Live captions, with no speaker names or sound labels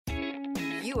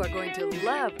You are going to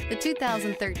love the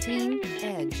 2013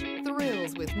 Edge.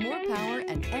 Thrills with more power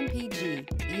and MPG.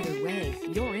 Either way,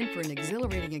 you're in for an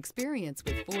exhilarating experience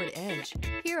with Ford Edge.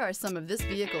 Here are some of this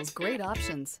vehicle's great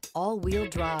options: all-wheel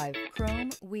drive,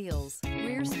 chrome wheels,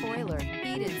 rear spoiler,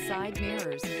 heated side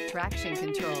mirrors, traction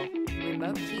control,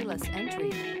 remote keyless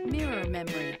entry, mirror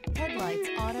memory, headlights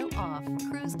auto-off,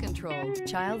 cruise control,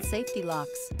 child safety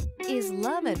locks. Is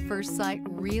love at first sight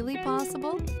really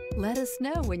possible? Let us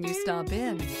know when you stop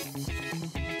in.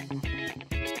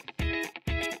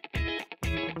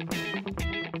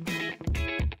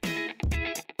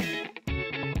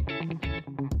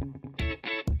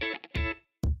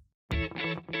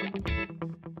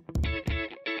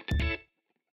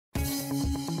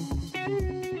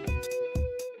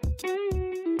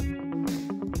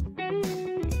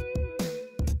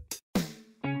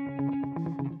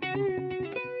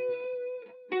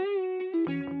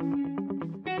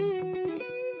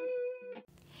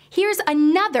 Here's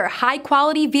another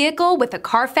high-quality vehicle with a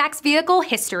Carfax Vehicle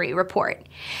History Report.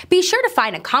 Be sure to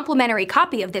find a complimentary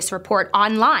copy of this report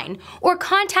online or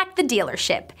contact the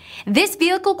dealership. This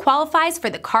vehicle qualifies for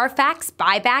the Carfax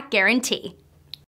Buyback Guarantee.